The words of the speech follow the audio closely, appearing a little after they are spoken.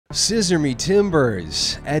Scissor me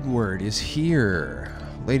timbers, Edward is here.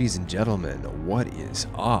 Ladies and gentlemen, what is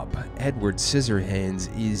up? Edward Scissor Hands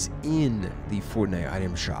is in the Fortnite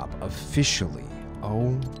item shop officially.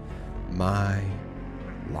 Oh my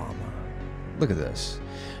llama. Look at this.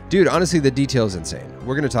 Dude, honestly, the detail is insane.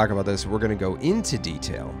 We're going to talk about this. We're going to go into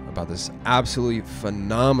detail about this absolutely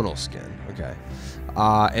phenomenal skin. Okay.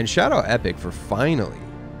 And shout out Epic for finally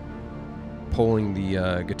pulling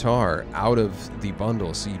the guitar out of the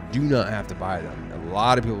bundle so you do not have to buy them. A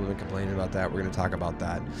lot of people have been complaining about that. We're going to talk about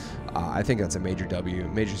that. I think that's a major W,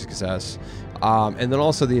 major success. And then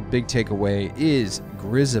also the big takeaway is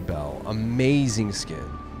Grisabelle, amazing skin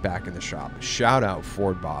back in the shop. Shout out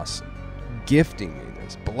Ford Boss gifting me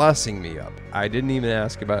this, blessing me up. I didn't even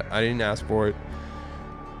ask about it. I didn't ask for it.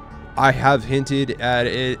 I have hinted at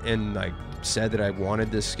it and like said that I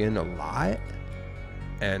wanted this skin a lot.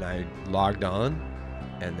 And I logged on,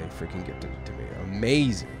 and they freaking gifted it to me.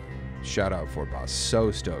 Amazing. Shout out Fort Boss.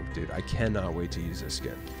 So stoked, dude. I cannot wait to use this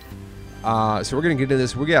skin. So we're going to get into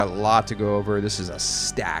this. We got a lot to go over. This is a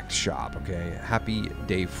stacked shop, okay? Happy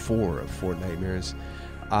day 4 of Fortnitemares.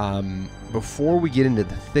 Before we get into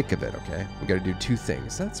the thick of it, okay, we got to do 2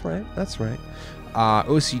 things. That's right. That's right.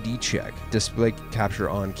 OCD check. Display capture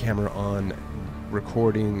on, camera on,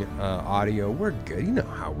 recording audio. We're good. You know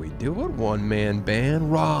how we do it. One-man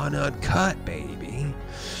band, raw and uncut, baby.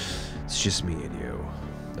 It's just me and you.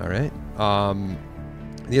 All right.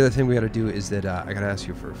 The other thing we got to do is that I got to ask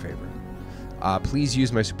you for a favor. Please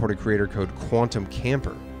use my supported creator code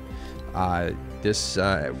QuantumCamper. This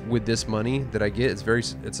with this money that I get,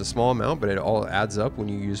 it's a small amount, but it all adds up when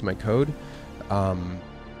you use my code. And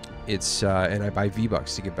I buy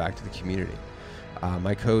V-Bucks to give back to the community.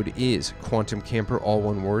 My code is QuantumCamper, all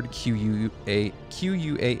one word,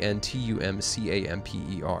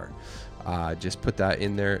 QUANTUMCAMPER. Just put that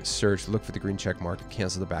in there, search, look for the green check mark,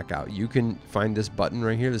 cancel the back out. You can find this button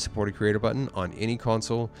right here, the supported creator button, on any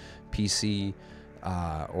console, PC,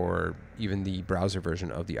 or even the browser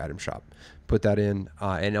version of the item shop. Put that in,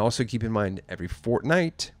 and also keep in mind every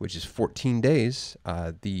fortnight, which is 14 days,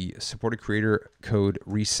 the supported creator code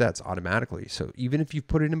resets automatically. So even if you've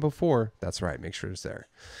put it in before, that's right, make sure it's there.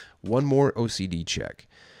 One more OCD check.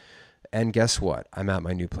 And guess what? I'm at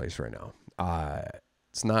my new place right now.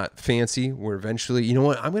 It's not fancy. We're eventually, you know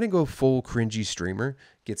what? I'm going to go full cringy streamer,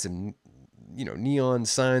 get some, you know, neon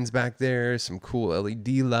signs back there, some cool LED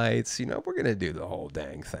lights. You know, we're going to do the whole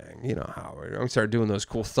dang thing. You know how we're going to start doing those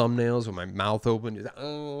cool thumbnails with my mouth open.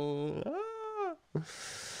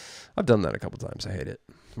 I've done that a couple times. I hate it.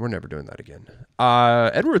 We're never doing that again.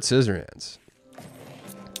 Edward Scissor Hands.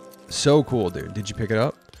 So cool, dude. Did you pick it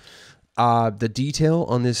up? The detail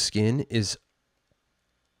on this skin is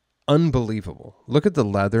unbelievable. Look at the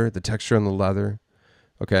leather, the texture on the leather.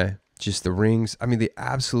 Okay. Just the rings. I mean, they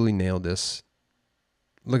absolutely nailed this.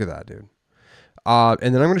 Look at that, dude. And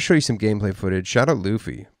then I'm going to show you some gameplay footage. Shout out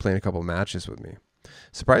Luffy playing a couple matches with me.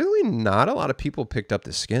 Surprisingly, not a lot of people picked up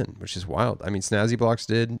the skin, which is wild. I mean, Snazzy Blocks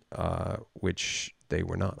did, which they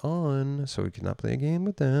were not on, so we could not play a game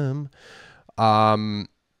with them. But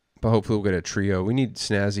hopefully we'll get a trio. We need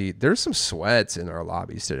Snazzy. There's some sweats in our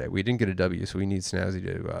lobbies today. We didn't get a W, so we need Snazzy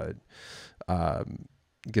to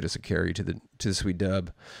get us a carry to the sweet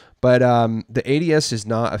dub. But the ADS is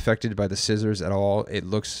not affected by the scissors at all. It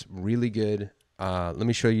looks really good. Let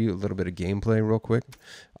me show you a little bit of gameplay real quick.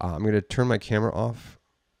 I'm going to turn my camera off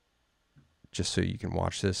just so you can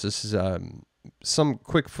watch this. This is some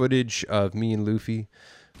quick footage of me and Luffy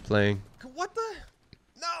playing. What the?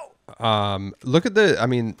 No! Look at the, I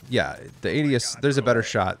mean, yeah, the ADS, there's a better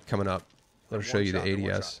shot coming up. I'll show you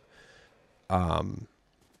the ADS.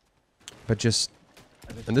 But just,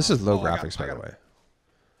 and this is low graphics, by the way.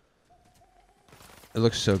 It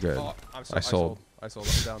looks so good. Oh, I sold. I'm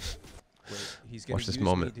down. Wait, he's gonna use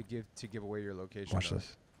me to give away your location. Watch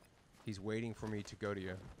this. He's waiting for me to go to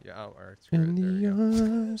you. Yeah, all right. In the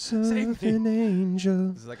arms of an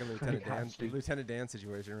angel. This is like a Lieutenant Dan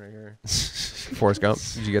situation right here. Forrest Gump.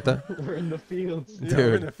 Did you get that? We're in the fields. Dude. Yeah,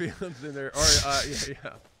 we're in the fields in there. Or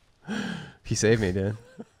yeah. He saved me, dude.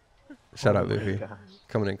 Shout out Luffy.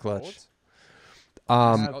 Coming in clutch.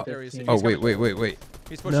 Oh, wait.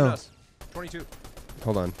 He's pushing us. 22.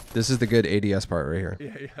 Hold on. This is the good ADS part right here.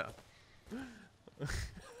 Yeah.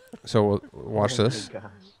 So we'll watch this.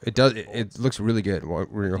 It does. It looks really good when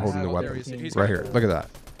you're holding the weapon. Right here. Look at that.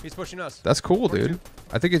 He's pushing us. That's cool, dude.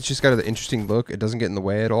 I think it's just got an interesting look. It doesn't get in the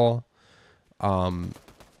way at all.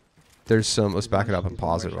 There's some. Let's back it up and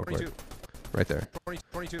pause it real quick. Right there.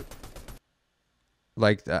 22.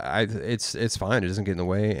 Like it's fine. It doesn't get in the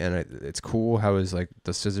way, and it's cool how is like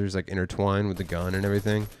the scissors like intertwine with the gun and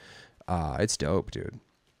everything. It's dope, dude.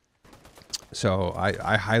 So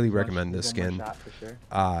I highly recommend this skin.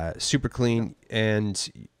 Super clean,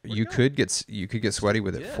 and you could get sweaty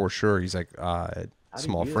with it for sure. He's like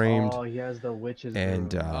small framed. Oh, he has the witch's and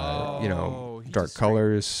brew. you know, dark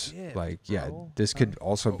colors. Like yeah, this could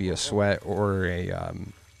also be a sweat or a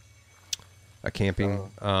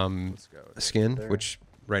camping skin, which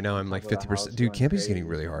right now I'm like 50%. Dude, camping's getting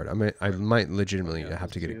really hard. I might legitimately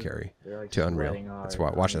have to get a carry to Unreal. That's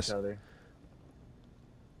why. Watch this.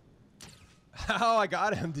 Oh, I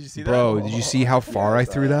got him. Did you see that? Bro, did you see how far I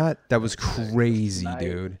threw that? That was crazy,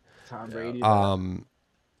 dude.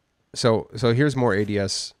 So here's more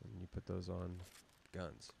ADS. You put those on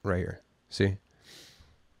guns right here. See?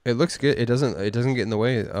 It looks good. It doesn't get in the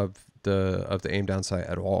way of the aim down sight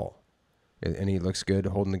at all. And he looks good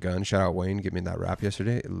holding the gun. Shout out Wayne, give me that rap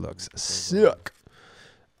yesterday. It looks sick.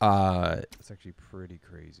 It's actually pretty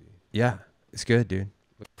crazy. Yeah, it's good, dude.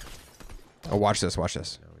 Oh, watch this. Watch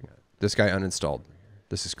this. This guy uninstalled.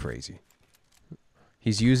 This is crazy.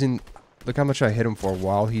 He's using. Look how much I hit him for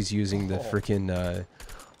while he's using the freaking.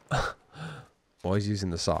 While he's using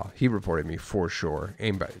the saw. He reported me for sure.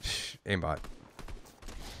 Aimbot.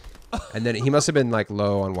 And then he must have been like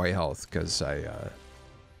low on white health because I.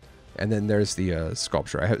 And then there's the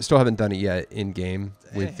sculpture. I still haven't done it yet in game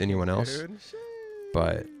with anyone else.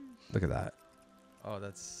 But look at that. Oh,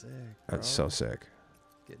 that's sick. Bro. That's so sick.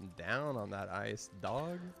 Getting down on that ice,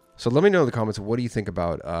 dog. So let me know in the comments. What do you think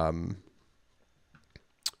about him,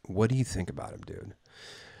 dude?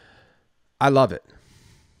 I love it.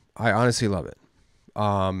 I honestly love it.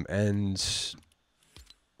 And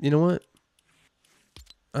you know what?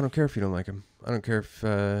 I don't care if you don't like him. I don't care if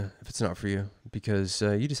it's not for you because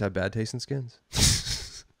you just have bad taste in skins.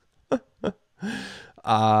 Just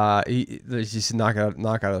knock out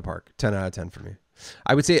of the park. 10 out of 10 for me.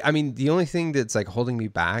 I would say. I mean, the only thing that's like holding me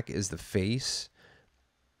back is the face,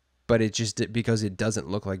 but it just because it doesn't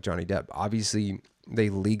look like Johnny Depp. Obviously,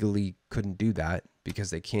 they legally couldn't do that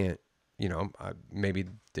because they can't. You know, maybe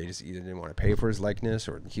they just either didn't want to pay for his likeness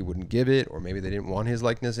or he wouldn't give it, or maybe they didn't want his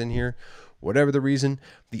likeness in here. Whatever the reason,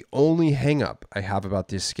 the only hang up I have about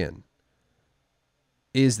this skin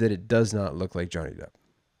is that it does not look like Johnny Depp.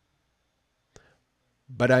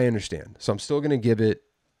 But I understand. So I'm still going to give it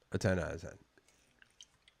a 10 out of 10.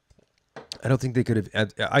 I don't think they could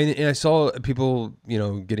have. I saw people, you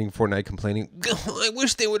know, getting Fortnite complaining. I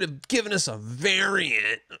wish they would have given us a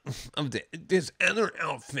variant of this other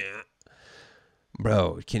outfit.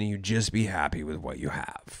 Bro, can you just be happy with what you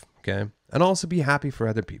have? Okay. And also be happy for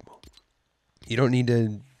other people. You don't need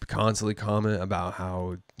to constantly comment about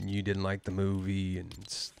how you didn't like the movie and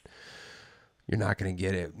you're not going to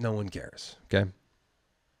get it. No one cares. Okay.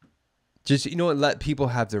 Just, you know what? Let people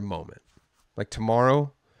have their moment. Like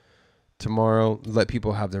tomorrow, let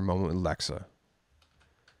people have their moment with Lexa.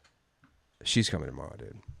 She's coming tomorrow,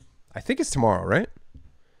 dude. I think it's tomorrow, right?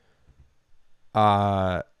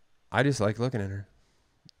 I just like looking at her.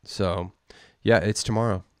 So, yeah, it's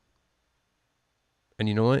tomorrow. And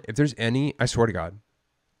you know what? If there's any, I swear to God,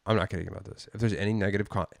 I'm not kidding about this. If there's any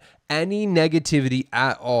any negativity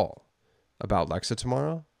at all about Lexa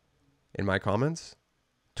tomorrow in my comments,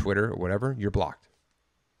 Twitter or whatever, you're blocked.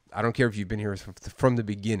 I don't care if you've been here from the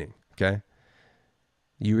beginning, okay?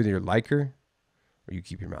 You either like her or you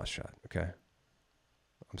keep your mouth shut, okay?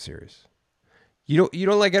 I'm serious. You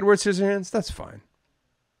don't like Edward Scissorhands? That's fine.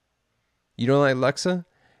 You don't like Lexa?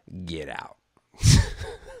 Get out.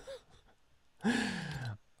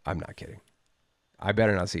 I'm not kidding. I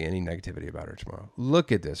better not see any negativity about her tomorrow.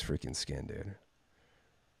 Look at this freaking skin, dude.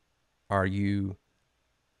 Are you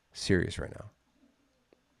serious right now?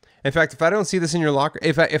 In fact, if I don't see this in your locker,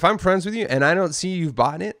 if I'm friends with you and I don't see you've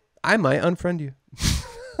bought it, I might unfriend you.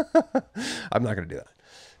 I'm not going to do that.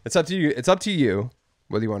 It's up to you. It's up to you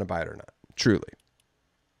whether you want to buy it or not. Truly.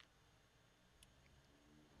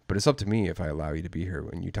 But it's up to me if I allow you to be here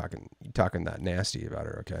when you talking that nasty about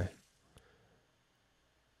her, okay?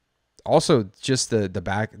 Also, just the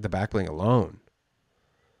back bling alone.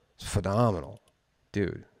 It's phenomenal.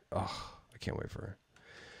 Dude. Oh, I can't wait for her.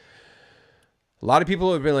 A lot of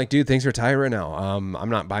people have been like, dude, things are tight right now. I'm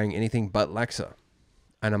not buying anything but Lexa.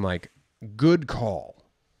 And I'm like, good call.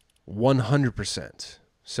 100%.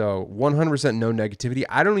 So 100% no negativity.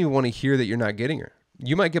 I don't even want to hear that you're not getting her.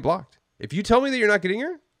 You might get blocked. If you tell me that you're not getting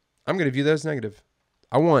her, I'm going to view that as negative.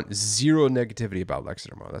 I want zero negativity about Lexa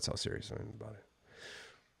tomorrow. That's how serious I am about it.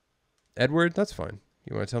 Edward, that's fine.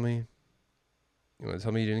 You want to tell me? You want to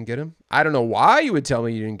tell me you didn't get him? I don't know why you would tell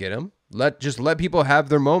me you didn't get him. Just let people have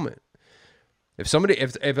their moment. If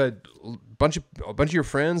a bunch of your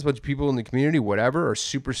friends, a bunch of people in the community, whatever, are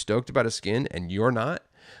super stoked about a skin and you're not,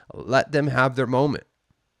 let them have their moment.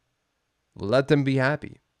 Let them be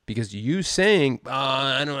happy. Because you saying,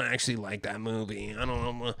 I don't actually like that movie. I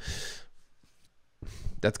don't know.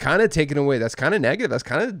 That's kind of taken away. That's kind of negative. That's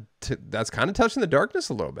kind of touching the darkness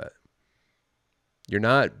a little bit. You're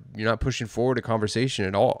not pushing forward a conversation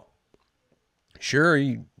at all. Sure,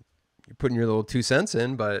 you're putting your little 2 cents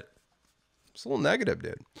in, but it's a little negative,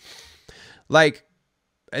 dude. Like,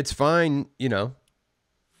 it's fine, you know.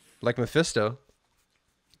 Like Mephisto.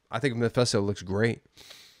 I think Mephisto looks great.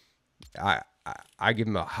 I give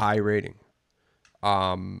him a high rating.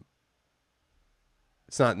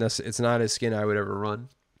 It's not a skin I would ever run.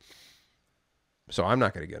 So I'm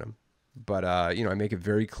not going to get him. But, you know, I make it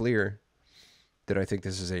very clear that I think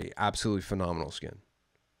this is a absolutely phenomenal skin.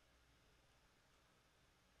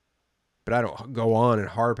 But I don't go on and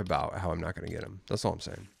harp about how I'm not going to get him. That's all I'm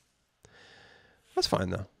saying. That's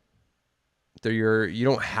fine, though. You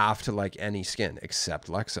don't have to like any skin except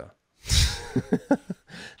Lexa.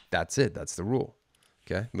 That's it. That's the rule.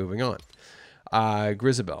 Okay, moving on.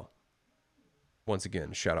 Grisabelle. Once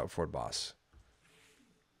again, shout out Ford Boss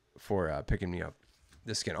for picking me up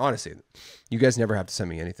this skin. Honestly, you guys never have to send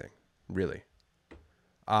me anything, really.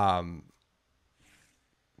 But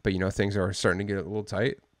you know, things are starting to get a little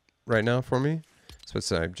tight right now for me.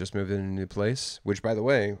 So I've just moved in a new place, which, by the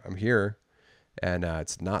way, I'm here and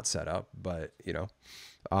it's not set up, but you know,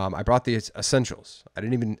 I brought the essentials. I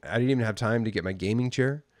didn't even have time to get my gaming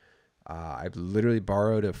chair. I literally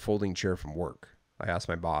borrowed a folding chair from work. I asked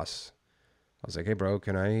my boss. I was like, "Hey, bro,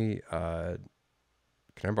 can I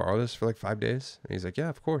borrow this for like 5 days?" And he's like, "Yeah,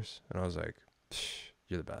 of course." And I was like,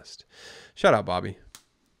 "You're the best." Shout out, Bobby.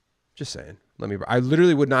 Just saying. I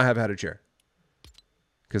literally would not have had a chair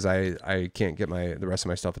because I can't get the rest of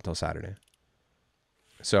my stuff until Saturday.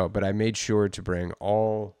 So, but I made sure to bring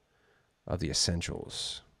all of the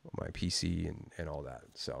essentials, my PC and all that.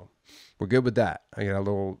 So we're good with that. I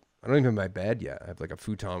don't even have my bed yet. I have like a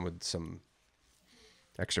futon with some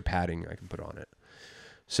extra padding I can put on it.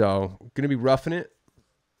 So I'm going to be roughing it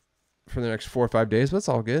for the next 4 or 5 days, but it's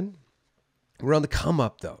all good. We're on the come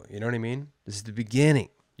up though. You know what I mean? This is the beginning.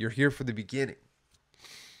 You're here for the beginning.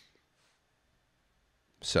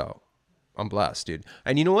 So I'm blessed, dude.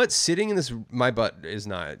 And you know what? Sitting in this, my butt is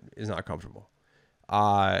not comfortable.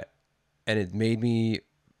 And it made me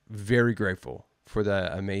very grateful for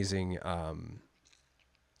the amazing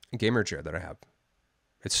gamer chair that I have.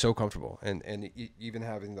 It's so comfortable. And even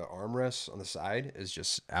having the armrests on the side is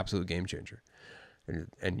just absolute game changer.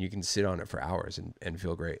 And you can sit on it for hours and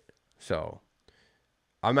feel great. So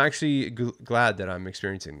I'm actually glad that I'm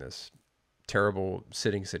experiencing this terrible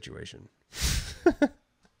sitting situation.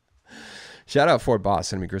 Shout out Ford Boss,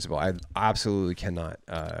 send me Grisabelle. I absolutely cannot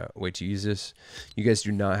wait to use this. You guys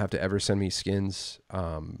do not have to ever send me skins.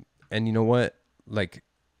 And you know what? Like,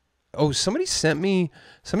 oh, somebody sent me,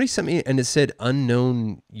 and it said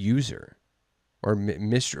unknown user, or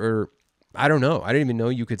or I don't know. I didn't even know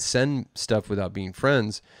you could send stuff without being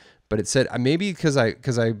friends, but it said maybe because I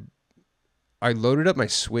loaded up my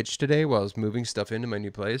Switch today while I was moving stuff into my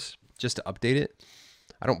new place just to update it.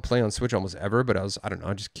 I don't play on Switch almost ever, but I don't know,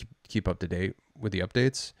 I just keep up to date with the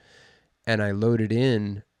updates. And I loaded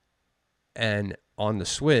in and on the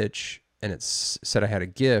Switch, and it said I had a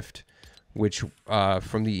gift, which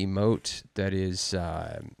from the emote that is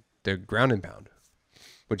the ground and pound,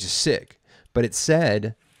 which is sick. But it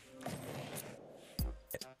said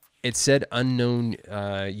unknown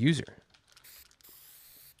user.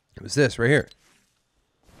 It was this right here.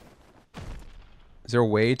 Is there a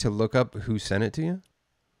way to look up who sent it to you?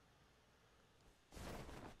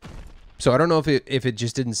 So I don't know if it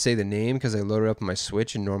just didn't say the name because I loaded up on my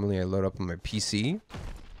Switch and normally I load up on my PC.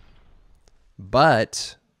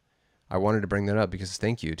 But I wanted to bring that up because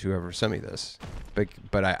thank you to whoever sent me this.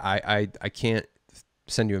 But I can't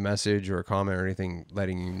send you a message or a comment or anything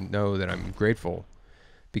letting you know that I'm grateful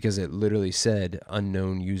because it literally said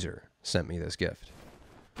unknown user sent me this gift,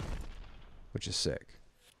 which is sick.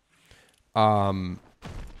 I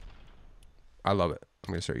love it.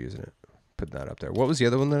 I'm gonna start using it. Put that up there. What was the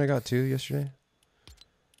other one that I got too yesterday?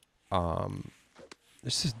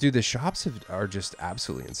 Dude, the shops are just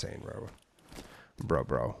absolutely insane,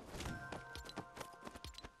 bro.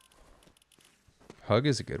 Hug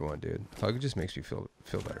is a good one, dude. Hug just makes me feel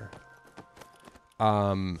better.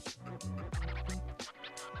 Oh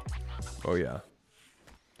yeah.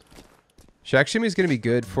 Shack Shimmy is gonna be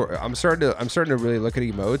good for. I'm starting to really look at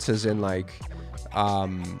emotes as in like,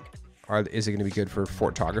 is it gonna be good for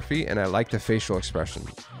photography? And I like the facial expression.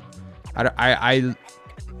 I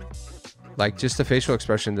like just the facial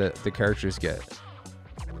expression that the characters get.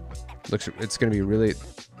 It's gonna be really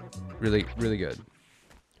good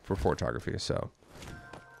for photography. So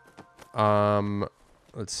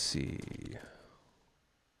Let's see.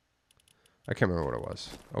 I can't remember what it was.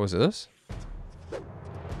 Oh, was it this?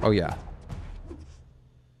 Oh, yeah.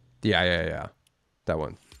 Yeah. That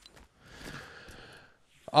one.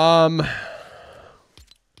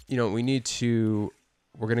 You know, we need to...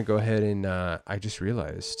 We're going to go ahead and... I just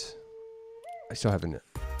realized... I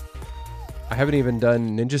haven't even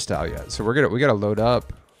done ninja style yet. So we gotta load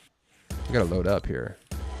up. We gotta load up here.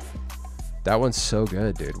 That one's so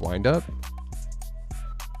good, dude. Wind up.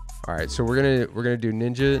 All right, so we're gonna do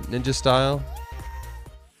ninja style.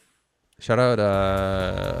 Shout out,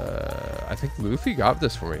 I think Luffy got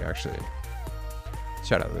this for me actually.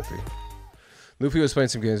 Shout out Luffy. Luffy was playing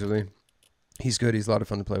some games with me. He's good. He's a lot of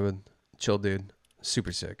fun to play with. Chill dude.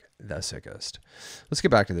 Super sick. The sickest. Let's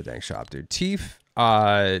get back to the dank shop, dude. Teef,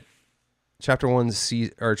 chapter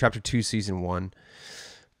 2, season 1.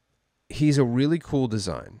 He's a really cool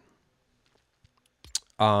design.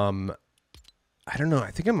 I don't know.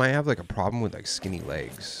 I think I might have like a problem with like skinny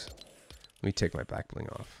legs. Let me take my back bling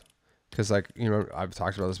off. Cause like, you know, I've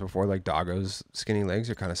talked about this before, like Doggo's skinny legs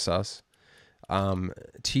are kind of sus.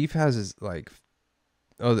 Teef has his like,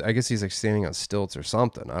 oh, I guess he's like standing on stilts or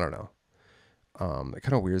something. I don't know. It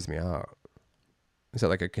kind of weirds me out. Is that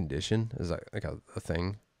like a condition? Is that like a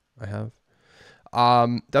thing I have?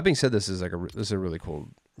 That being said, this is a really cool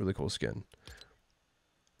skin.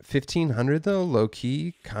 1,500 though, low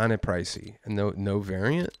key, kind of pricey, and no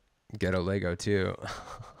variant. Ghetto Lego too.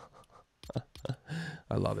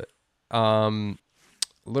 I love it. A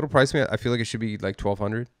little pricey. I feel like it should be like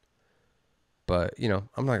 1,200, but you know,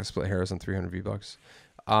 I'm not gonna split hairs on 300 V-Bucks.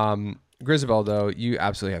 Grisabelle though, you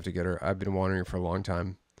absolutely have to get her. I've been wanting her for a long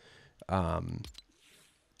time. I'm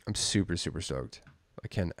super stoked. I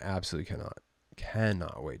absolutely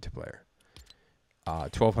cannot wait to play her.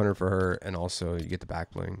 1,200 for her, and also you get the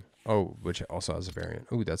back bling. Oh, which also has a variant.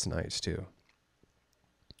 Oh, that's nice too.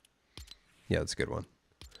 Yeah, that's a good one.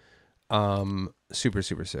 Super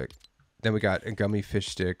sick. Then we got a gummy fish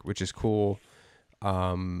stick, which is cool.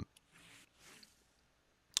 I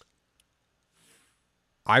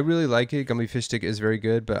really like it. Gummy fish stick is very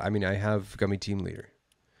good, but I mean, I have gummy team leader,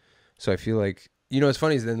 so I feel like, you know, what's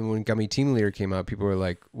funny is then when gummy team leader came out, people were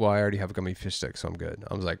like, "Well, I already have a gummy fish stick, so I'm good."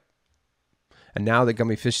 I was like, and now that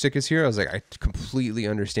gummy fish stick is here, I was like, I completely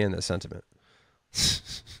understand that sentiment.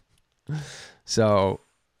 So,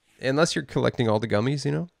 unless you're collecting all the gummies,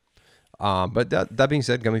 you know. But that being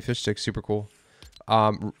said, gummy fish stick super cool.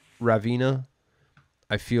 Ravina,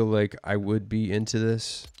 I feel like I would be into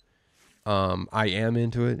this. I am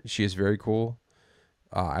into it. She is very cool.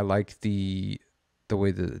 I like the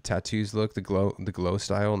way the tattoos look, the glow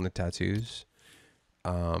style and the tattoos.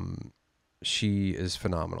 She is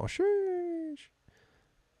phenomenal.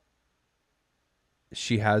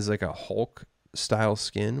 She has like a Hulk style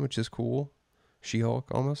skin, which is cool. She-Hulk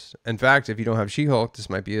almost. In fact, if you don't have She-Hulk, this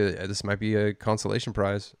might be a consolation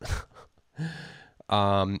prize.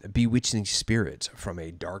 Bewitching spirit from a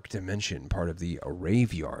dark dimension, part of the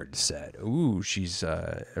Raveyard set. Ooh, she's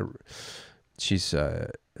so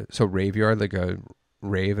Raveyard, like a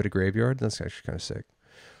rave at a graveyard. That's actually kind of sick.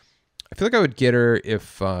 I feel like I would get her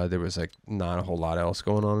if there was like not a whole lot else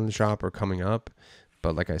going on in the shop or coming up.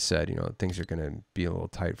 But like I said, you know, things are gonna be a little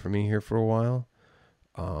tight for me here for a while.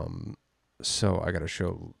 So I gotta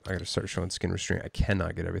start showing skin restraint. I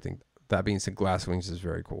cannot get everything. That being said, Glass Wings is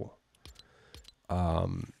very cool.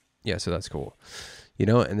 Yeah, so that's cool. You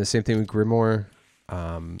know, and the same thing with Grimoire.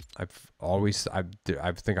 I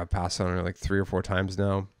think I've passed on her like 3 or 4 times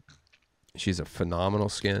now. She's a phenomenal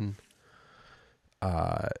skin.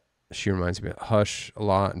 She reminds me of Hush a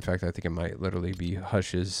lot. In fact, I think it might literally be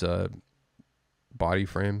Hush's body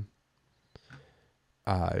frame.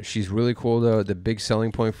 She's really cool though. The big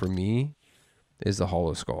selling point for me is the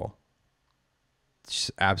hollow skull.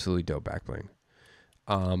 She's absolutely dope back bling.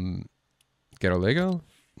 Ghetto Lego?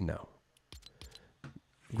 No.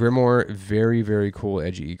 Grimoire, very, very cool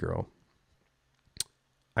edgy e-girl.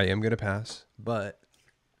 I am going to pass, but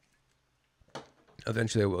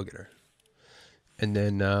eventually I will get her. And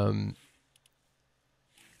then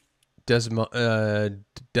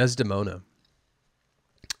Desdemona.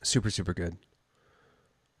 Super good.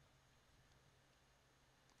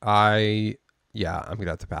 I'm going to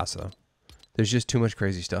have to pass though. There's just too much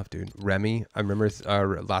crazy stuff, dude. Remy, I remember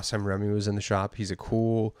last time Remy was in the shop. He's a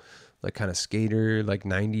cool, like, kind of skater, like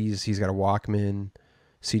 90s. He's got a Walkman,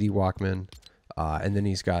 CD Walkman. And then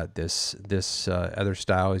he's got this other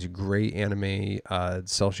style. He's a great anime,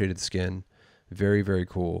 cel-shaded skin. Very, very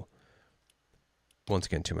cool. Once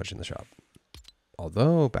again, too much in the shop.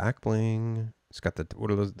 Although, back bling. It's got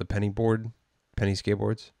what are those? The penny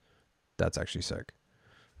skateboards? That's actually sick.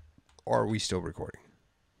 Are we still recording?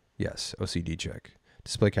 Yes. OCD check.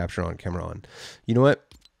 Display capture on, camera on. You know what?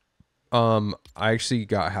 I actually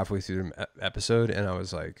got halfway through the episode and I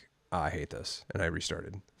was like, I hate this, and I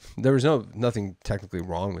restarted. There was nothing technically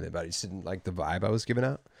wrong with it, but I just didn't like the vibe I was giving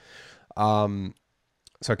out.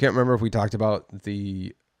 So I can't remember if we talked about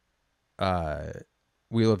the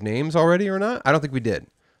Wheel of Names already or not. I don't think we did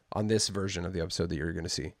on this version of the episode that you're going to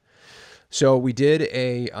see. So we did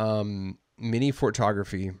a mini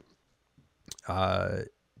photography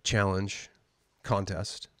challenge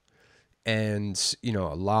contest, and a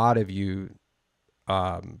lot of you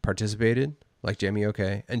participated, like Jamie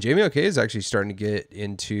OK. And Jamie OK is actually starting to get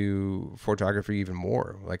into photography even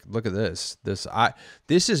more. Like, look at this. This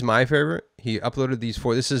is my favorite. He uploaded these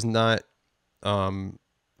 4. This is not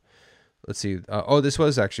let's see. This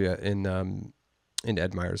was actually in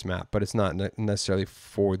Ed Meyer's map, but it's not necessarily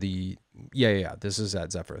for the this is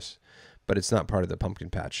at Zephyrus, but it's not part of the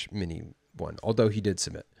pumpkin patch mini one, although he did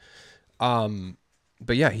submit.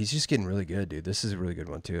 But yeah, he's just getting really good, dude. This is a really good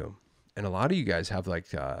one too. And a lot of you guys have like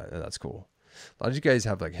that's cool. A lot of you guys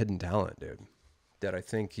have like hidden talent, dude, that I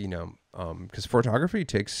think, because photography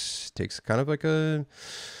takes kind of like a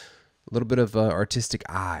little bit of artistic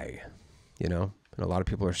eye, and a lot of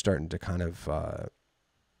people are starting to kind of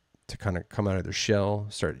come out of their shell,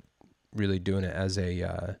 start really doing it as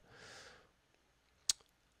a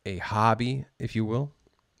hobby, if you will,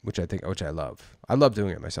 which I love. I love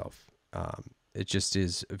doing it myself. It just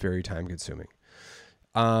is very time consuming.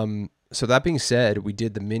 So that being said, we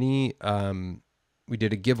did the mini, we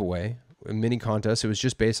did a giveaway, a mini contest. It was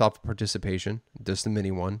just based off of participation, just the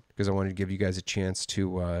mini one, because I wanted to give you guys a chance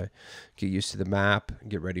to get used to the map,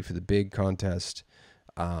 get ready for the big contest.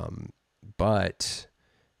 But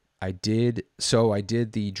I did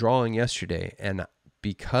the drawing yesterday, and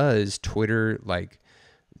because Twitter, like,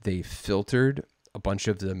 they filtered a bunch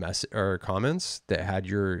of the comments that had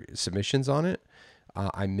your submissions on it,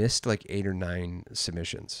 I missed like 8 or 9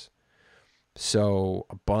 submissions. So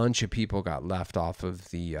a bunch of people got left off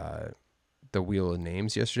of the Wheel of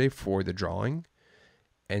Names yesterday for the drawing.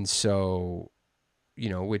 And so,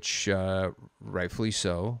 which rightfully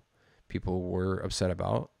so, people were upset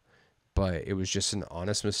about, but it was just an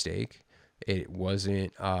honest mistake. It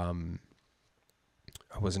wasn't, I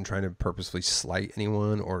wasn't trying to purposefully slight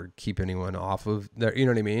anyone or keep anyone off of there. You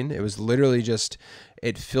know what I mean? It was literally just,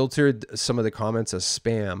 it filtered some of the comments as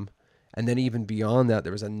spam. And then even beyond that,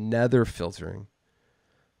 there was another filtering.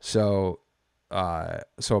 So a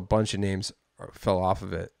bunch of names fell off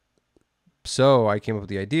of it. So I came up with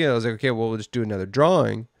the idea. I was like, okay, well, we'll just do another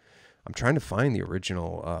drawing. I'm trying to find the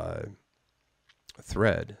original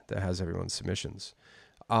thread that has everyone's submissions.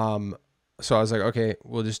 So I was like, okay,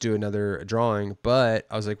 we'll just do another drawing. But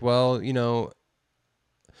I was like, well, and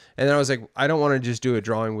then I was like, I don't want to just do a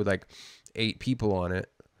drawing with like 8 people on it.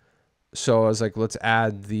 So I was like, let's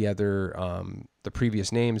add the other, the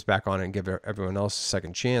previous names back on it and give everyone else a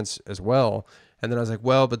second chance as well. And then I was like,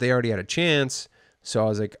 well, but they already had a chance. So I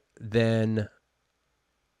was like, then,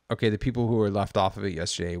 okay, the people who were left off of it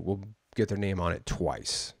yesterday will get their name on it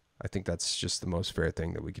twice. I think that's just the most fair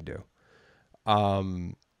thing that we can do. I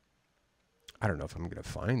don't know if I'm going to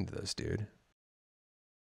find this, dude.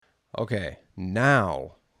 Okay,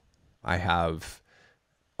 now I have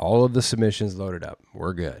all of the submissions loaded up.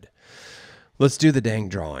 We're good. Let's do the dang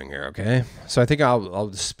drawing here, okay? So I think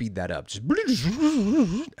I'll speed that up just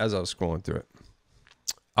as I was scrolling through it.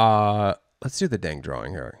 Let's do the dang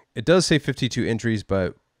drawing here. It does say 52 entries,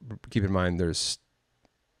 but keep in mind there's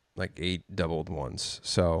like 8 doubled ones.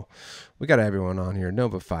 So we got everyone on here.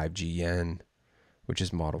 Nova 5GN, which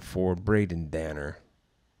is Model 4. Braden Danner.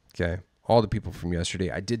 Okay. All the people from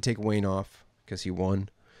yesterday. I did take Wayne off because he won.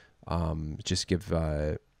 Just give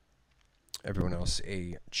everyone else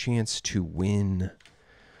a chance to win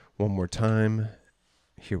one more time.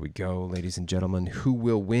 Here we go, ladies and gentlemen. Who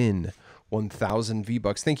will win 1,000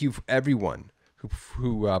 V-Bucks? Thank you for everyone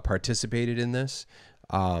who participated in this.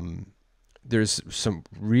 There's some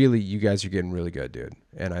really, you guys are getting really good, dude.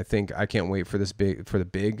 And I think I can't wait for the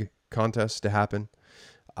big contest to happen.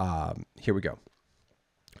 Here we go.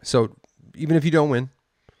 So even if you don't win,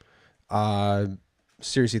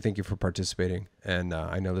 seriously, thank you for participating. And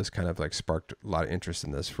I know this kind of like sparked a lot of interest in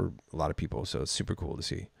this for a lot of people. So it's super cool to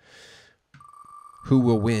see. Who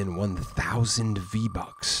will win 1,000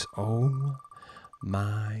 V-Bucks? Oh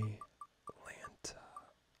my Lanta.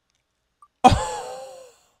 Oh,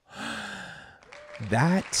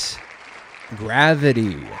 that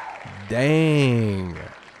gravity. Dang.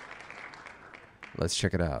 Let's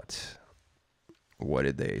check it out. What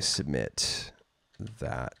did they submit?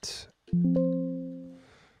 That.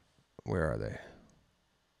 Where are they?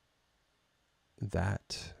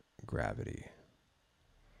 that gravity.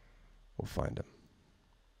 We'll find him.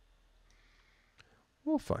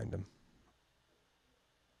 We'll find him.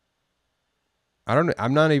 I don't know.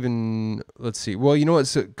 I'm not even, let's see. Well, you know what?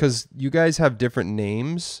 So, cause you guys have different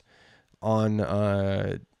names on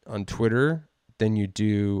Twitter than you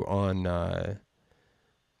do on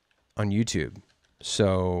YouTube.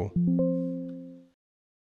 So,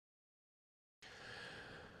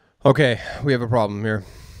 okay, we have a problem here.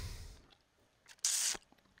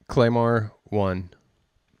 Claymore won,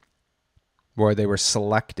 where they were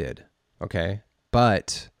selected. Okay,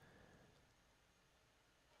 but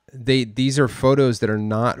these are photos that are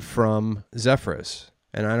not from Zephyrus,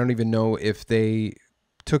 and I don't even know if they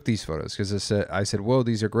took these photos, because I said, whoa,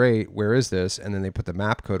 these are great. Where is this? And then they put the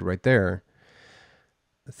map code right there.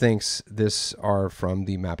 Thinks this are from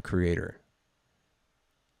the map creator.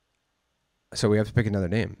 So we have to pick another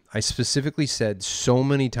name. I specifically said so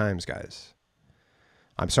many times, guys,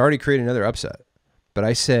 I'm sorry to create another upset, but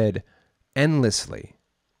I said endlessly,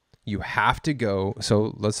 you have to go.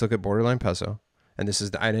 So let's look at Borderline Peso. And this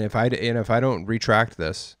is and if I don't retract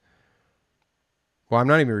this, well, I'm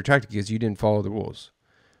not even retracting because you didn't follow the rules.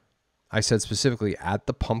 I said specifically at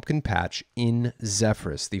the pumpkin patch in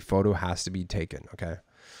Zephyrus, the photo has to be taken. Okay.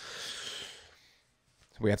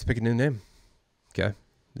 So we have to pick a new name. Okay.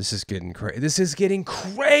 This is getting crazy. This is getting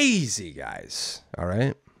crazy, guys. All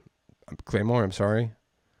right. Claymore, I'm sorry.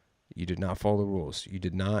 You did not follow the rules. You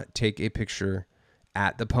did not take a picture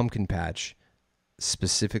at the pumpkin patch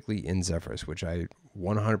specifically in Zephyrus, which I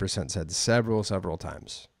 100% said several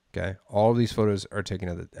times. Okay. All of these photos are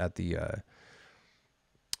taken at the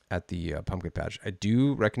pumpkin patch. I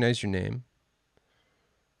do recognize your name.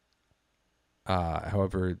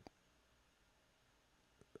 However,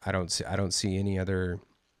 I don't see any other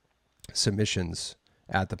submissions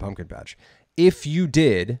at the pumpkin patch. If you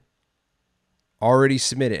did already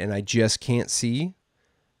submit it and I just can't see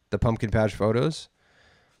the pumpkin patch photos,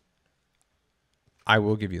 I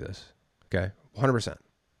will give you this. Okay. 100%.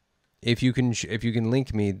 If you can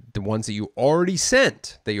link me the ones that you already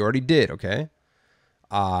sent, that you already did. Okay.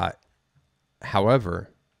 However,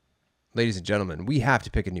 ladies and gentlemen, we have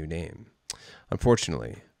to pick a new name.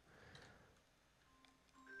 Unfortunately,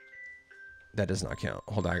 that does not count.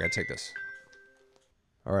 Hold on, I gotta take this.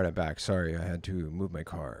 All right, I'm back. Sorry, I had to move my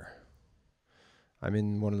car. I'm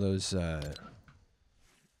in one of those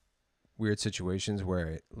weird situations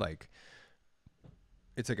where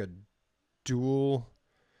it's like a dual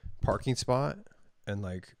parking spot, and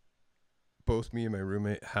like both me and my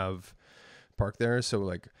roommate have parked there. So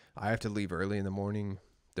like I have to leave early in the morning.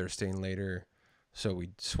 They're staying later. So we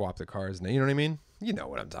swap the cars, and you know what I mean? You know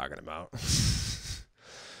what I'm talking about. It's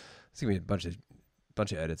gonna be a bunch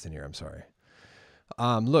of edits in here. I'm sorry.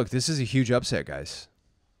 Look, this is a huge upset, guys.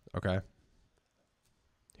 Okay.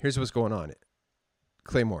 Here's what's going on.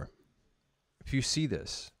 Claymore, if you see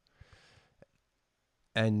this,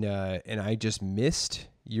 and I just missed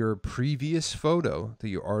your previous photo that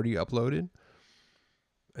you already uploaded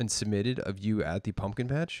and submitted of you at the pumpkin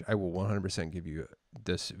patch, I will 100% give you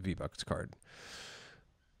this V-Bucks card.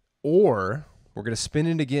 Or we're gonna spin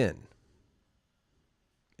it again.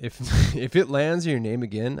 If it lands in your name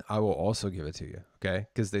again, I will also give it to you, okay?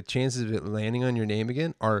 Because the chances of it landing on your name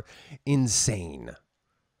again are insane.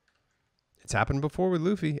 It's happened before with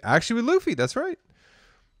Luffy. Actually, with Luffy, that's right.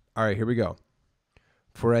 All right, here we go.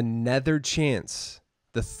 For another chance,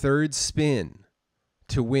 the third spin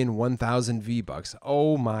to win 1,000 V-Bucks.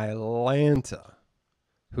 Oh, my Lanta.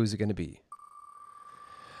 Who's it going to be?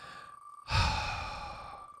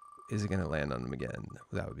 Is it going to land on them again?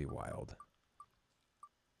 That would be wild.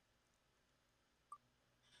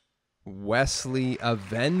 Wesley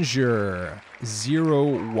Avenger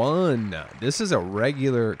 01. This is a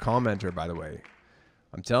regular commenter, by the way.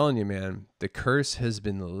 I'm telling you, man, the curse has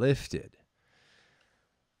been lifted.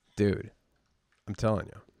 Dude, I'm telling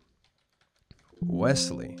you.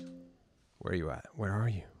 Wesley, where are you at? Where are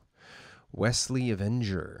you? Wesley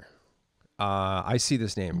Avenger. I see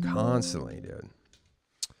this name constantly, dude.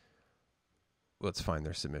 Let's find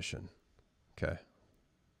their submission. Okay.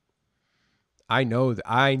 I know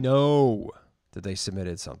that they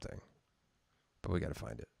submitted something, but we got to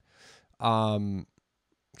find it.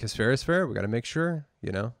 Because fair is fair. We got to make sure,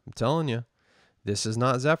 you know, I'm telling you, this is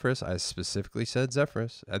not Zephyrus. I specifically said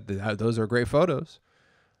Zephyrus. Those are great photos.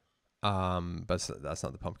 But that's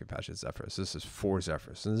not the pumpkin patch. It's Zephyrus. This is for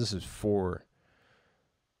Zephyrus. And this is for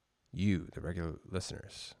you, the regular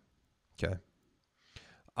listeners. Okay.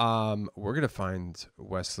 We're going to find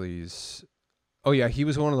Wesley's. Oh, yeah, he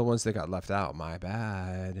was one of the ones that got left out. My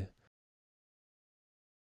bad.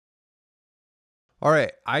 All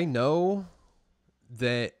right, I know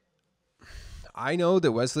that I know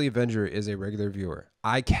that Wesley Avenger is a regular viewer.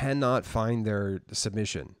 I cannot find their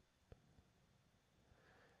submission.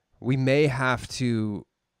 We may have to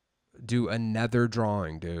do another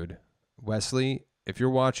drawing, dude. Wesley, if you're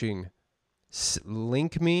watching,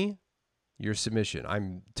 link me your submission.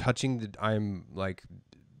 I'm like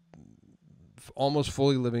almost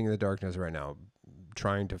fully living in the darkness right now,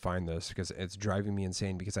 trying to find this because it's driving me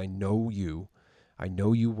insane because I know you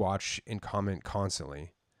watch and comment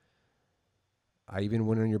constantly. I even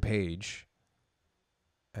went on your page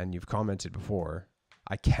and you've commented before.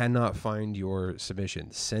 I cannot find your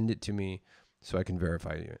submission. Send it to me so I can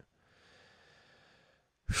verify you.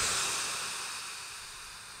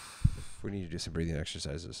 We need to do some breathing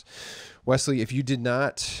exercises. Wesley, if you did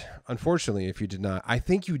not, unfortunately, I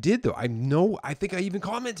think you did though. I think I even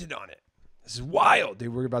commented on it. This is wild,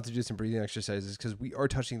 dude. We're about to do some breathing exercises because we are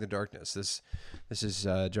touching the darkness. This is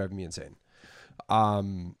driving me insane.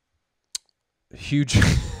 Huge.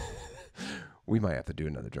 We might have to do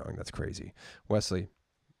another drawing. That's crazy. Wesley,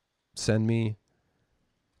 send me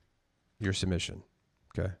your submission.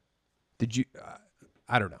 Okay. Did you?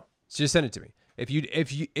 I don't know. Just send it to me. If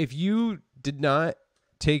you did not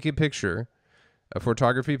take a picture, a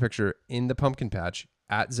photography picture in the pumpkin patch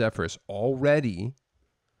at Zephyrus already,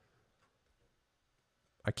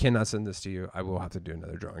 I cannot send this to you. I will have to do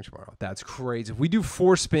another drawing tomorrow. That's crazy. If we do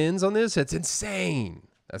 4 spins on this, that's insane.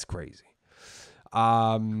 That's crazy.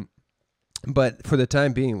 But for the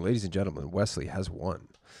time being, ladies and gentlemen, Wesley has won.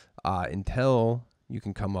 Until you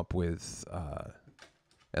can come up with,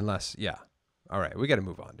 unless, yeah. All right, we got to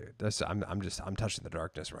move on, dude. I'm touching the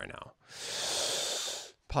darkness right now.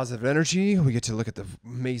 Positive energy. We get to look at the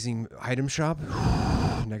amazing item shop.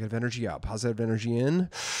 Negative energy out. Positive energy in.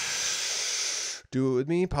 Do it with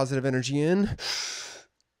me. Positive energy in.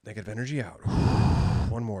 Negative energy out.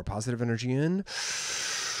 One more. Positive energy in.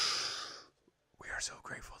 We are so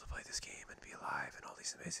grateful to play this game and be alive and all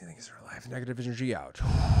these amazing things in our life. Negative energy out.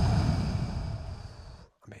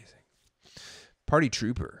 Amazing. Party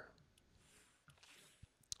Trooper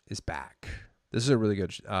is back. This is a really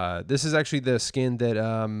good. This is actually the skin that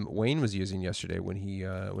Wayne was using yesterday when he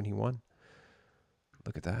won.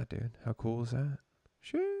 Look at that, dude. How cool is that?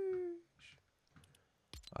 Sheesh.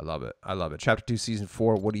 I love it. I love it. Chapter 2, Season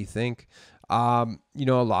 4. What do you think? A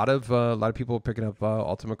lot of people picking up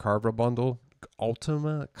Ultima Carver bundle.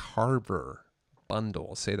 Ultima Carver bundle.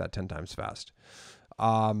 I'll say that 10 times fast.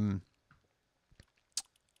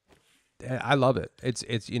 I love it. It's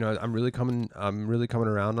I'm really coming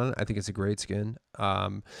around on it. I think it's a great skin.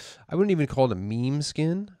 I wouldn't even call it a meme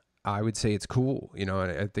skin. I would say it's cool.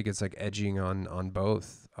 I think it's like edging on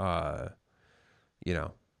both. I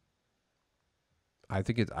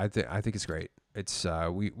think it's great. It's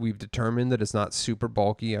we've determined that it's not super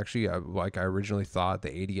bulky. Actually, like I originally thought,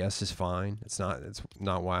 the ADS is fine. It's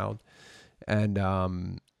not wild, and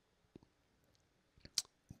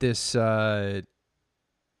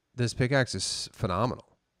this pickaxe is phenomenal.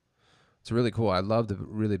 It's really cool. I love the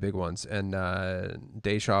really big ones. And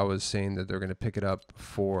Dayshaw was saying that they're going to pick it up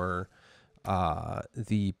for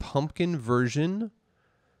the pumpkin version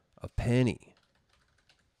of Penny,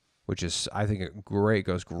 which is, I think,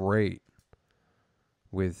 goes great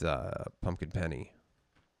with Pumpkin Penny.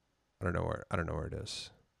 I don't know where it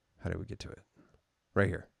is. How do we get to it? Right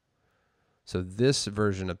here. So this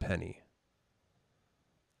version of Penny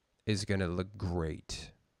is going to look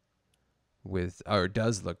great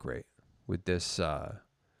does look great with this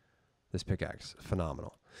this pickaxe.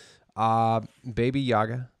 Phenomenal. Baba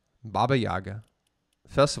Yaga,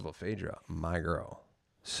 Festival Phaedra, my girl.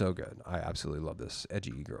 So good. I absolutely love this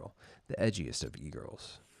edgy e-girl. The edgiest of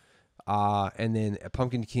e-girls. And then a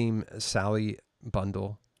Pumpkin King Sally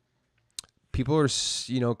bundle. People are,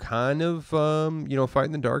 kind of,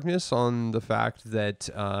 fighting the darkness on the fact that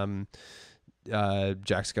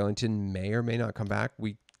Jack Skellington may or may not come back.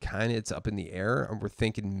 It's up in the air, and we're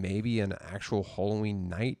thinking maybe an actual Halloween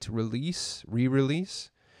night re-release.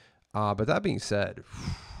 But that being said,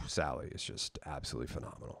 Sally is just absolutely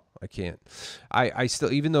phenomenal. I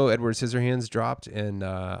still, even though Edward Scissorhands dropped and,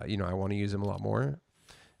 I want to use him a lot more,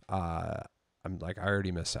 I'm like, I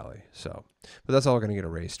already miss Sally. So, but that's all going to get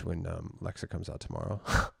erased when Lexa comes out tomorrow.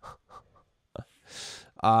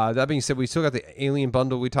 That being said, we still got the Alien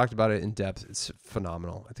bundle. We talked about it in depth. It's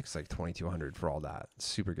phenomenal. I think it's like 2,200 for all that. It's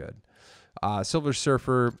super good. Silver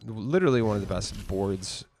Surfer, literally one of the best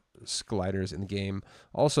boards gliders in the game.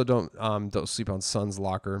 Also, don't sleep on Sun's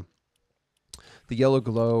Locker. The Yellow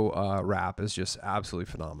Glow wrap is just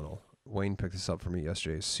absolutely phenomenal. Wayne picked this up for me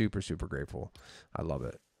yesterday. Super, super grateful. I love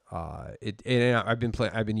it. And I've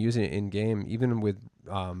been using it in game, even with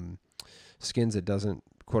skins it doesn't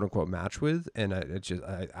quote unquote match with, and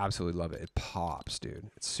I absolutely love it. It pops, dude.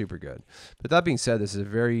 It's super good. But that being said, this is a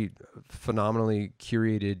very phenomenally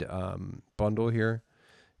curated bundle here,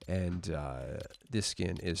 and this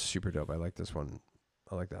skin is super dope. I like this one.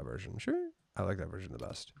 I like that version. Sure, I like that version the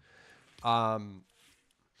best. Oh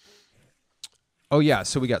yeah,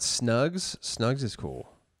 so we got Snugs. Snugs is cool.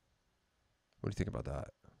 What do you think about that?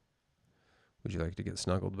 Would you like to get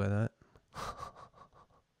snuggled by that?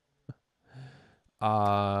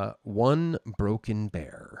 One Broken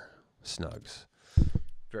Bear. Snugs.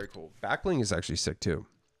 Very cool. Backbling is actually sick too.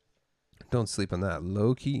 Don't sleep on that.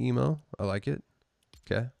 Low-key emo. I like it.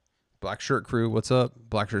 Okay. Black Shirt Crew, what's up?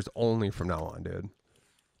 Black Shirt's only from now on, dude.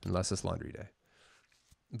 Unless it's laundry day.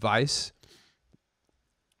 Vice.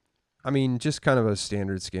 I mean, just kind of a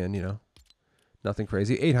standard skin, you know. Nothing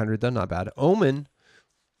crazy. 800 though, not bad. Omen.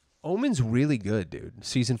 Omen's really good, dude.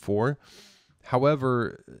 Season 4.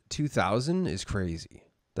 However, 2,000 is crazy.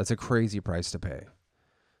 That's a crazy price to pay.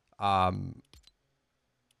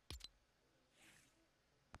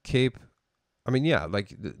 Cape. I mean, yeah,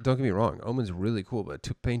 like, don't get me wrong. Omen's really cool, but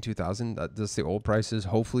paying 2,000, that's the old prices.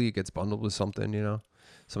 Hopefully it gets bundled with something, you know.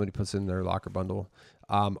 Somebody puts in their locker bundle.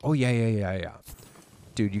 Oh, yeah.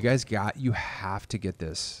 Dude, you have to get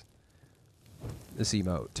this. This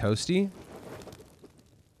emote. Toasty.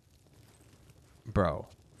 Bro.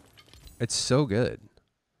 It's so good.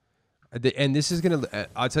 And this is going to,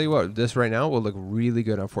 I'll tell you what, this right now will look really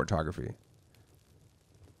good on photography.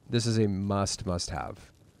 This is a must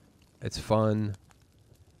have. It's fun.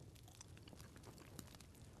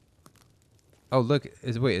 Oh, look.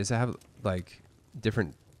 Wait, does it have like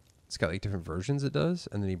different, it's got like different versions it does?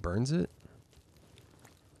 And then he burns it?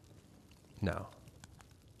 No.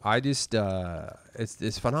 I just,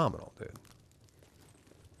 it's phenomenal, dude.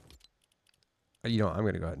 You know, I'm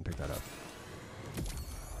going to go ahead and pick that up.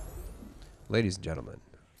 Ladies and gentlemen,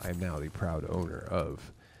 I am now the proud owner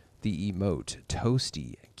of the emote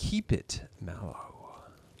Toasty. Keep it mellow.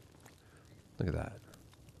 Look at that.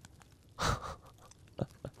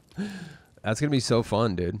 That's going to be so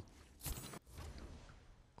fun, dude.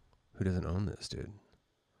 Who doesn't own this, dude?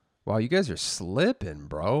 Wow, you guys are slipping,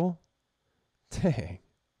 bro. Dang.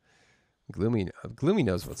 Gloomy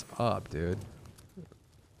knows what's up, dude.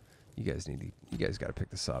 You guys got to pick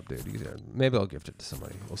this up, dude. Maybe I'll gift it to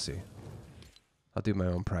somebody. We'll see. I'll do my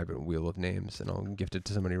own private wheel of names, and I'll gift it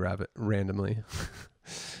to somebody randomly.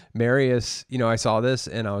 Marius, you know, I saw this,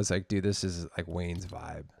 and I was like, dude, this is like Wayne's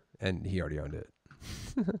vibe. And he already owned it.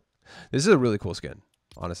 This is a really cool skin,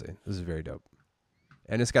 honestly. This is very dope.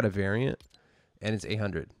 And it's got a variant, and it's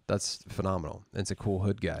 800. That's phenomenal. And it's a cool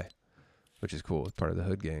hood guy, which is cool. It's part of the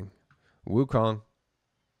hood gang. Wukong.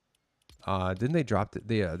 Didn't they drop it?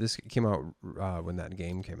 This came out when that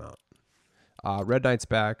game came out. Red Knight's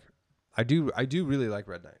back. I do really like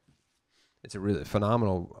Red Knight. It's a really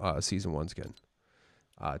phenomenal season 1 skin.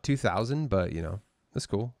 2,000, but you know, that's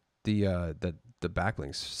cool. The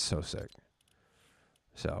backlink's so sick.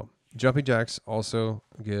 So Jumping Jacks also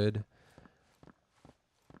good.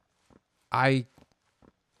 I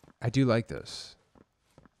do like this,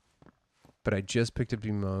 but I just picked up the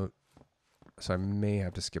emote, so I may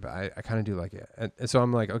have to skip it. I kind of do like it, and so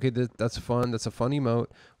I'm like, okay, that's fun. That's a fun emote.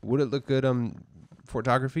 Would it look good on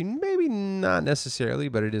photography? Maybe not necessarily,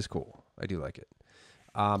 but it is cool. I do like it.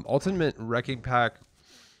 Ultimate Reckoning Pack,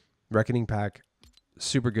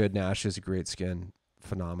 super good. Nash is a great skin,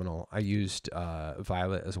 phenomenal. I used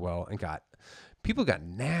Violet as well, and people got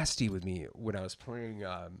nasty with me when I was playing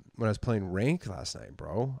rank last night,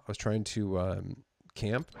 bro. I was trying to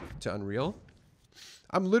camp to Unreal.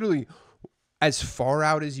 I'm literally as far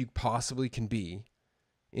out as you possibly can be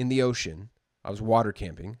in the ocean. I was water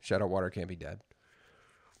camping. Shout out Water Camping Dad.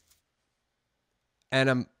 And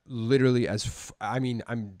I'm literally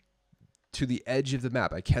I'm to the edge of the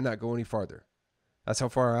map. I cannot go any farther. That's how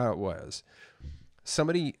far out it was.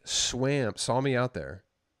 Somebody saw me out there,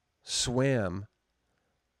 swam,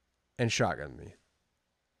 and shotgunned me.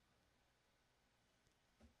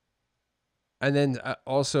 And then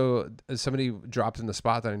also somebody dropped in the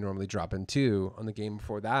spot that I normally drop into on the game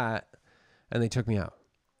before that, and they took me out.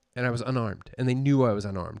 And I was unarmed. And they knew I was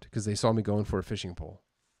unarmed because they saw me going for a fishing pole.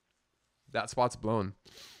 That spot's blown.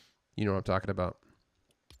 You know what I'm talking about.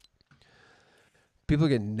 People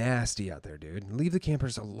get nasty out there, dude. Leave the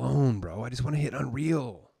campers alone, bro. I just want to hit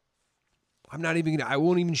Unreal. I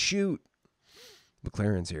won't even shoot.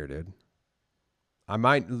 McLaren's here, dude. I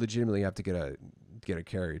might legitimately have to get a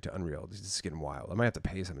carry to Unreal. This is getting wild. I might have to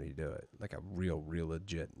pay somebody to do it. Like a real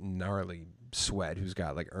legit gnarly sweat who's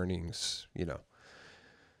got like earnings, you know.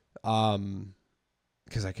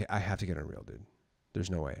 Because I have to get Unreal, dude. There's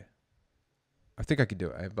no way. I think I could do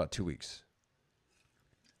it. I have about 2 weeks.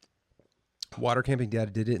 Water camping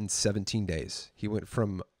dad did it in 17 days. He went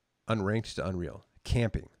from unranked to unreal.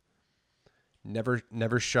 Camping.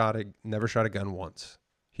 Never shot a gun once.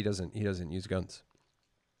 He doesn't use guns.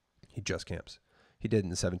 He just camps. He did it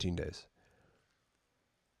in 17 days.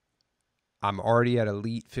 I'm already at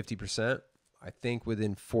elite 50%. I think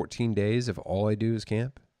within 14 days, if all I do is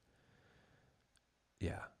camp,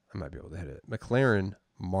 yeah, I might be able to hit it. McLaren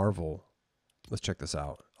Marvel. Let's check this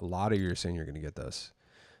out. A lot of you are saying you're going to get this.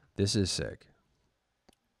 This is sick.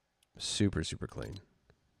 Super, super clean.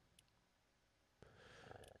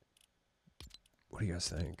 What do you guys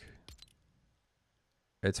think?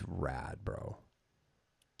 It's rad, bro.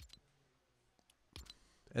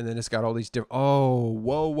 And then it's got all these different... Oh,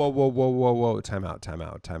 whoa. Time out.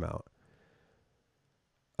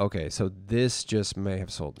 Okay, so this just may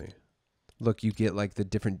have sold me. Look, you get like the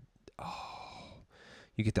different... Oh,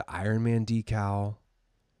 you get the Iron Man decal.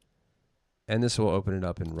 And this will open it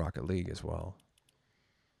up in Rocket League as well.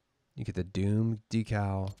 You get the Doom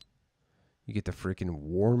decal. You get the freaking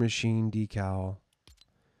War Machine decal.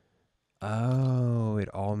 Oh, it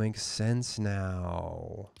all makes sense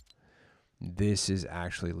now. This is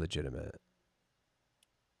actually legitimate.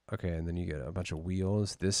 Okay, and then you get a bunch of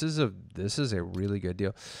wheels. This is a really good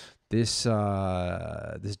deal. This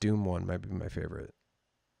Doom one might be my favorite.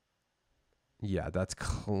 Yeah, that's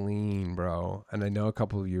clean, bro. And I know a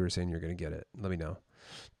couple of you are saying you're gonna get it. Let me know.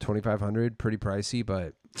 2,500, pretty pricey,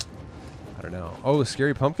 but I don't know. Oh,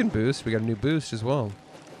 Scary Pumpkin boost. We got a new boost as well.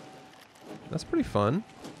 That's pretty fun.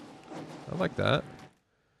 I like that.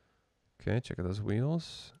 Okay, check out those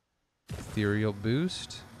wheels. Ethereal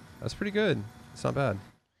boost. That's pretty good. It's not bad.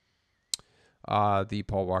 The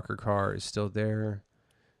Paul Walker car is still there.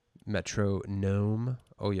 Metro Gnome.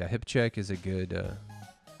 Oh yeah, hip check is a good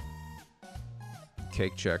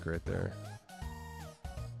cake check right there.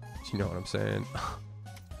 You know what I'm saying?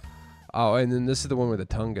 Oh, and then this is the one where the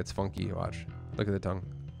tongue gets funky. Watch. Look at the tongue.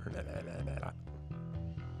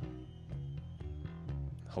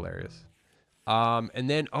 Hilarious. And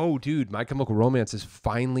then, oh, dude, My Chemical Romance is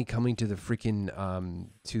finally coming to the freaking,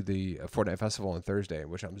 to the Fortnite Festival on Thursday,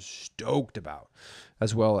 which I'm stoked about,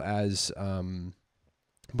 as well as a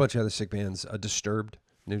bunch of other sick bands. Disturbed,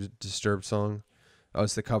 new Disturbed song. Oh,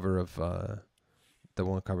 it's the cover of the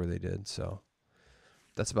one cover they did. So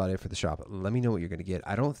that's about it for the shop. Let me know what you're gonna get.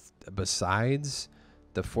 I don't, besides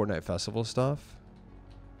the Fortnite Festival stuff,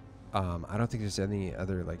 I don't think there's any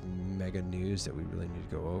other like mega news that we really need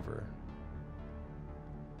to go over.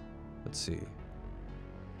 Let's see.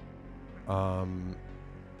 Yeah,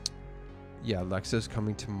 Lexa's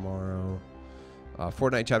coming tomorrow.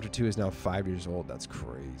 Fortnite Chapter 2 is now 5 years old. That's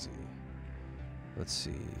crazy. Let's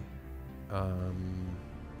see.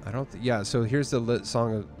 I don't... yeah, so here's the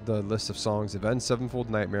list of songs. Avenged Sevenfold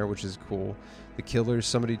Nightmare, which is cool. The Killers,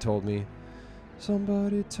 Somebody Told Me.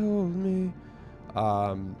 Somebody Told Me.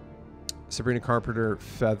 Sabrina Carpenter,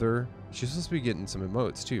 Feather. She's supposed to be getting some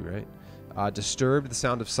emotes too, right? Disturbed, The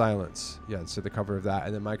Sound of Silence. Yeah, so the cover of that.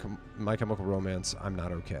 And then My Chemical Romance, I'm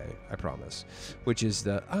Not Okay, I Promise. Which is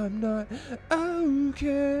the I'm Not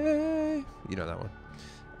Okay. You know that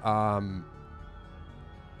one.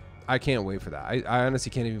 I can't wait for that. I honestly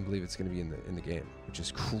can't even believe it's going to be in the game, which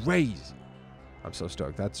is crazy. I'm so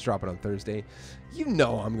stoked. That's dropping on Thursday. You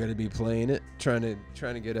know I'm going to be playing it, trying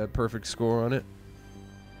to get a perfect score on it.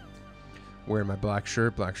 Wearing my black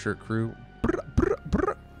shirt crew.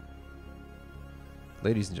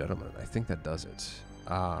 Ladies and gentlemen, I think that does it.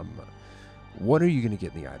 What are you going to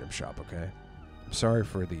get in the item shop, okay? I'm sorry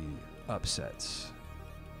for the upsets.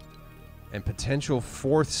 And potential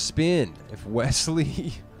fourth spin. If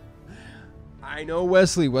Wesley... I know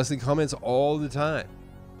Wesley comments all the time.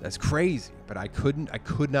 That's crazy. But I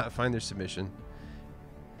could not find their submission.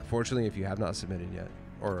 Unfortunately, if you have not submitted yet,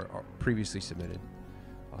 or previously submitted,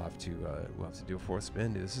 we'll have to do a fourth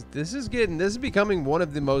spin. This is becoming one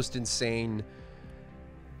of the most insane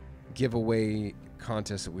giveaway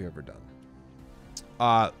contests that we've ever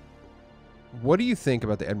done. What do you think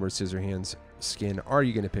about the Edward Scissorhands skin? Are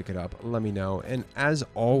you going to pick it up? Let me know. And as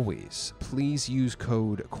always, please use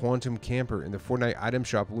code QuantumCamper in the Fortnite item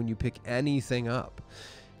shop when you pick anything up,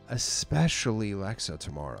 especially Lexa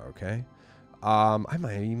tomorrow. Okay. I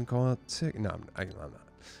might even call out sick. No, I'm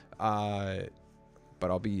not. But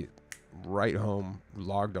I'll be right home,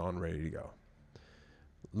 logged on, ready to go.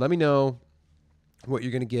 Let me know what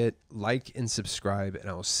you're going to get. Like and subscribe, and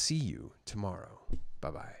I'll see you tomorrow.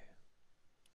 Bye-bye.